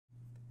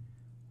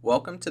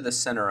Welcome to the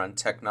Center on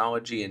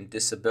Technology and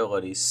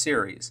Disability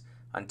series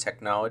on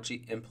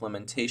technology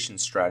implementation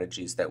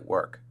strategies that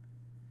work.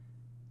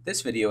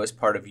 This video is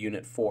part of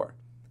Unit 4,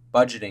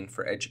 Budgeting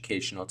for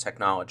Educational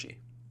Technology.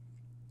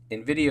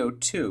 In Video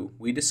 2,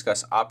 we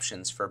discuss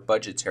options for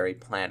budgetary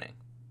planning.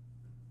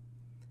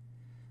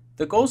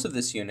 The goals of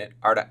this unit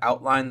are to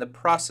outline the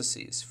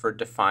processes for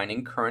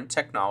defining current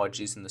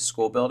technologies in the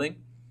school building,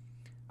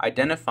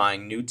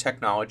 identifying new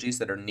technologies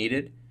that are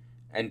needed,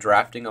 and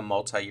drafting a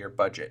multi-year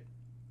budget.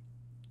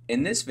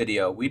 In this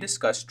video, we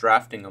discuss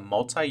drafting a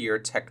multi-year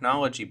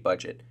technology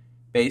budget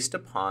based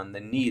upon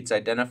the needs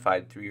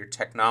identified through your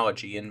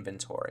technology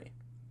inventory.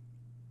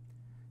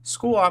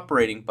 School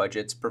operating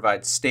budgets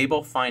provide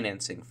stable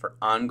financing for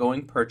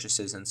ongoing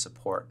purchases and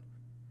support.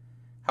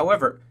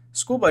 However,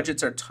 school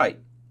budgets are tight,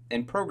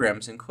 and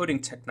programs including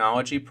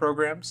technology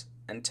programs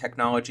and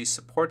technology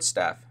support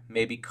staff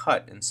may be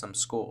cut in some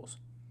schools.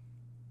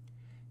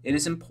 It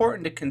is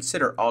important to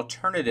consider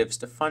alternatives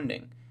to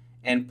funding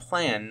and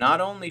plan not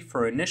only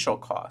for initial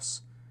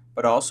costs,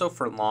 but also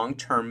for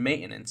long-term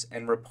maintenance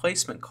and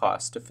replacement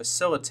costs to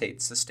facilitate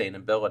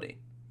sustainability.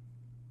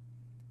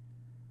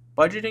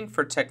 Budgeting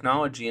for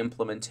technology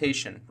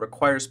implementation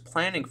requires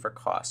planning for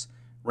costs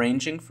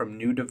ranging from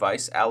new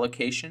device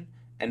allocation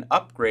and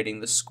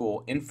upgrading the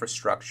school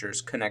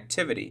infrastructure's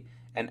connectivity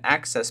and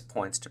access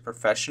points to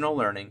professional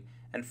learning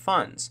and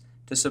funds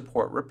to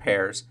support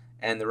repairs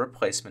and the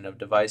replacement of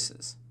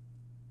devices.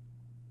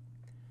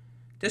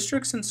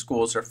 Districts and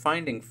schools are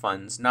finding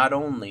funds not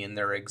only in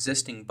their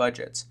existing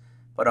budgets,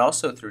 but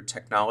also through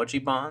technology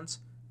bonds,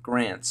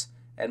 grants,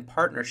 and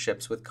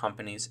partnerships with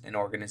companies and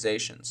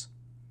organizations.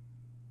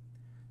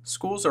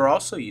 Schools are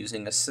also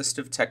using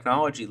assistive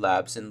technology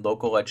labs in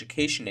local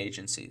education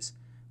agencies,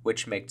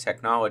 which make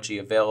technology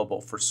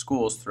available for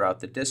schools throughout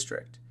the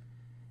district,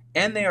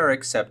 and they are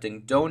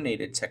accepting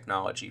donated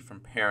technology from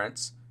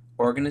parents,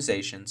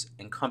 organizations,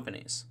 and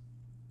companies.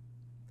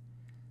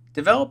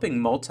 Developing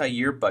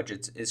multi-year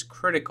budgets is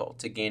critical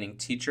to gaining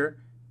teacher,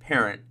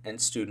 parent, and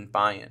student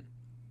buy-in.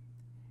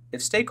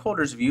 If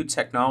stakeholders view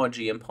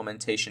technology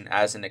implementation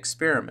as an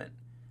experiment,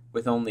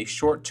 with only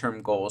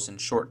short-term goals and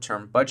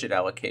short-term budget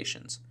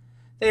allocations,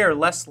 they are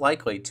less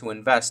likely to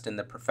invest in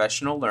the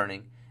professional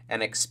learning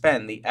and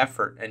expend the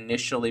effort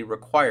initially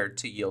required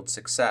to yield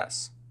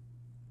success.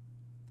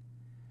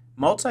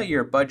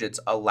 Multi-year budgets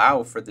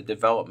allow for the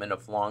development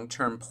of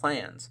long-term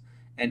plans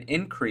and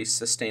increase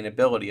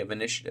sustainability of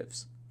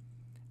initiatives.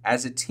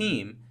 As a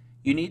team,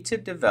 you need to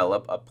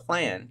develop a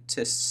plan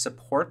to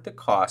support the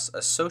costs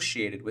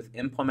associated with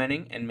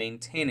implementing and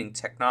maintaining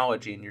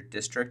technology in your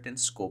district and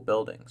school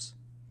buildings.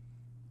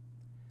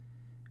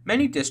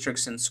 Many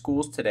districts and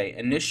schools today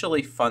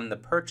initially fund the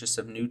purchase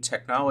of new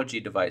technology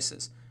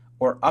devices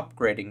or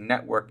upgrading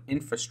network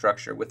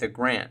infrastructure with a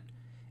grant,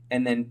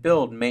 and then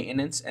build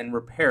maintenance and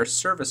repair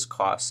service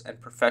costs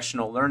and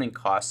professional learning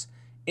costs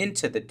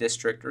into the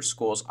district or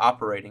school's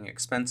operating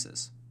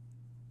expenses.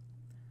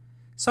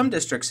 Some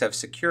districts have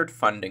secured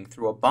funding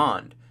through a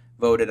bond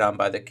voted on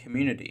by the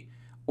community,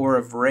 or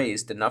have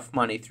raised enough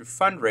money through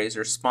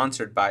fundraisers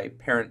sponsored by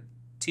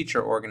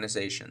parent-teacher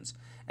organizations,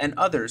 and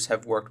others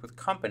have worked with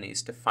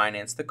companies to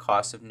finance the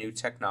cost of new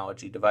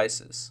technology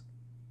devices.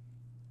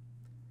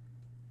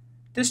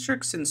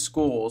 Districts and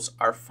schools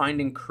are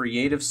finding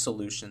creative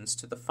solutions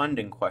to the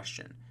funding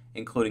question,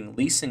 including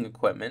leasing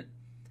equipment,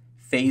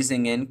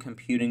 phasing in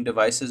computing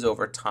devices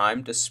over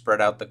time to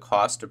spread out the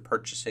cost of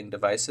purchasing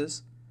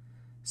devices,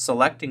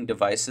 selecting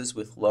devices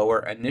with lower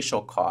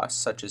initial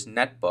costs such as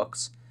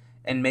netbooks,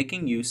 and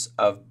making use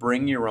of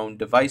bring-your-own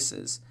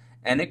devices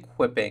and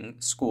equipping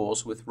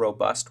schools with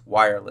robust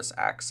wireless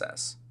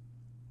access.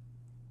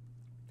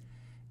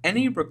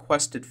 Any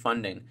requested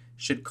funding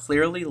should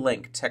clearly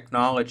link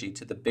technology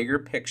to the bigger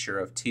picture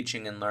of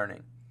teaching and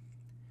learning.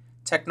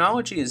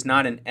 Technology is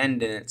not an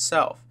end in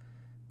itself,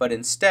 but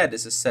instead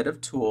is a set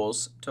of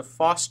tools to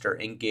foster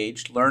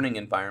engaged learning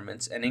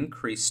environments and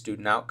increase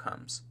student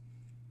outcomes.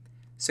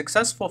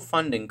 Successful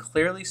funding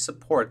clearly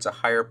supports a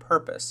higher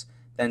purpose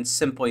than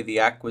simply the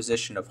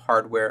acquisition of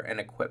hardware and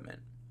equipment.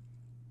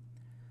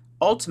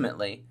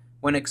 Ultimately,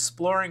 when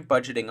exploring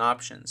budgeting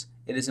options,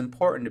 it is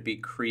important to be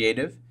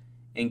creative,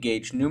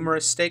 engage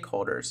numerous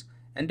stakeholders,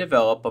 and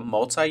develop a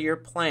multi-year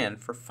plan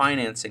for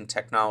financing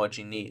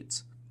technology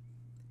needs.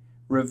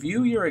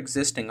 Review your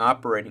existing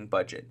operating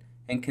budget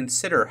and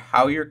consider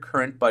how your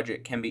current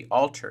budget can be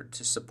altered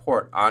to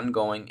support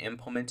ongoing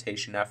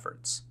implementation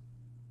efforts.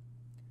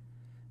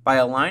 By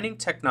aligning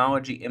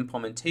technology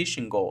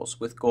implementation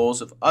goals with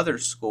goals of other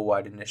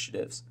school-wide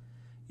initiatives,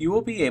 you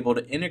will be able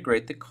to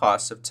integrate the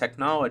costs of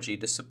technology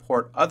to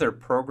support other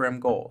program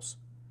goals.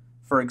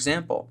 For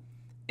example,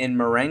 in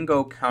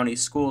Marengo County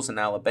Schools in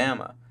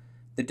Alabama,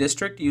 the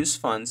district used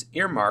funds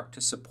earmarked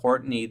to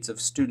support needs of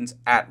students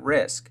at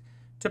risk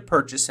to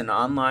purchase an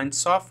online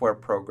software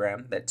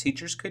program that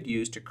teachers could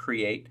use to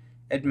create,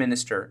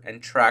 administer,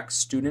 and track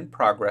student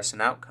progress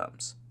and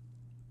outcomes.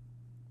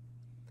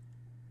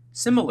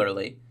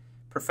 Similarly,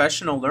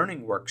 professional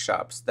learning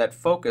workshops that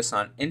focus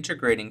on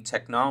integrating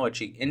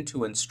technology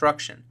into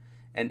instruction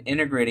and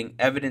integrating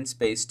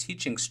evidence-based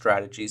teaching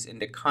strategies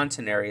into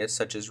content areas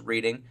such as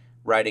reading,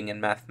 writing, and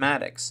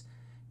mathematics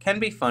can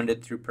be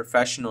funded through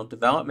professional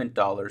development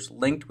dollars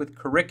linked with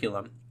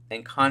curriculum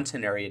and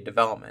content area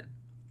development.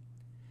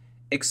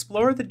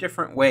 Explore the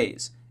different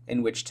ways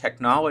in which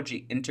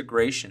technology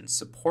integration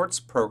supports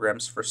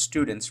programs for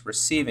students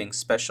receiving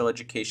special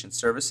education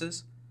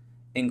services,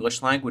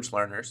 English language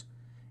learners,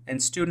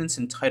 and students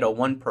in Title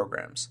I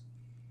programs.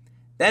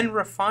 Then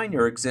refine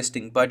your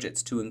existing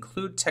budgets to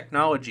include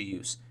technology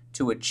use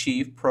to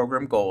achieve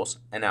program goals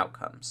and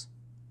outcomes.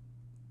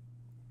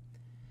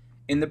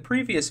 In the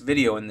previous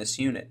video in this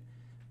unit,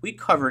 we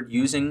covered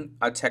using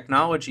a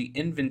technology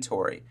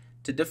inventory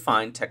to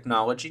define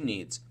technology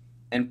needs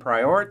and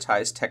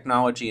prioritize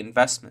technology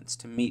investments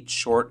to meet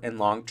short and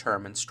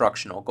long-term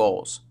instructional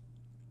goals.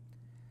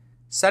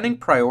 Setting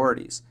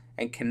priorities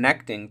and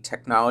connecting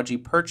technology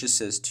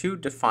purchases to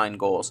defined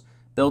goals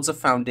builds a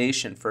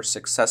foundation for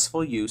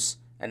successful use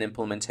and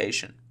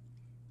implementation.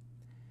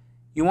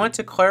 You want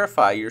to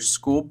clarify your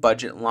school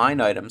budget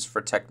line items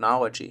for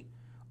technology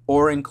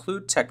or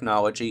include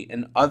technology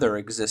in other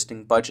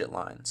existing budget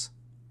lines.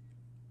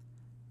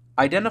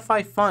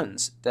 Identify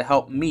funds to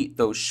help meet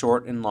those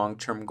short and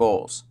long-term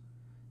goals.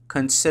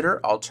 Consider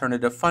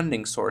alternative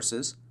funding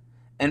sources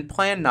and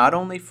plan not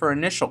only for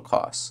initial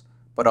costs,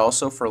 but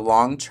also for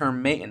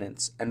long-term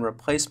maintenance and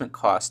replacement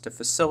costs to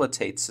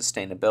facilitate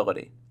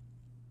sustainability.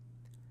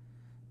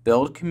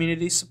 Build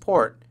community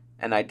support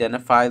and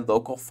identify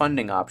local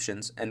funding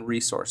options and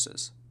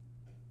resources.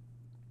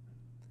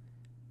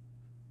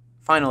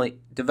 Finally,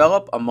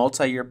 develop a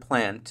multi-year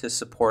plan to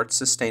support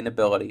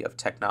sustainability of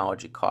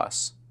technology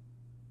costs.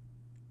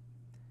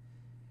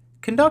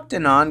 Conduct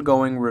an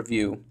ongoing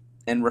review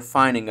and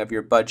refining of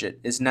your budget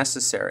is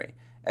necessary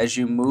as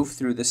you move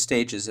through the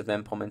stages of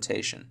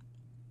implementation.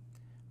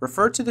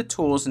 Refer to the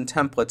tools and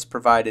templates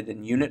provided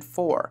in Unit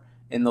 4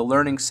 in the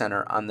Learning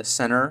Center on the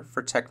Center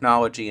for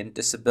Technology and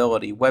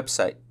Disability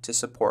website to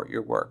support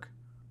your work.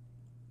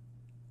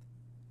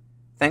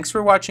 Thanks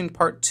for watching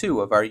Part 2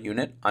 of our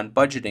unit on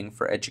budgeting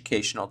for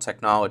educational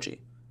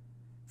technology.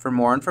 For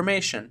more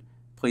information,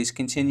 please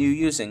continue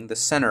using the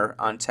Center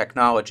on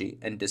Technology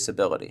and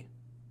Disability.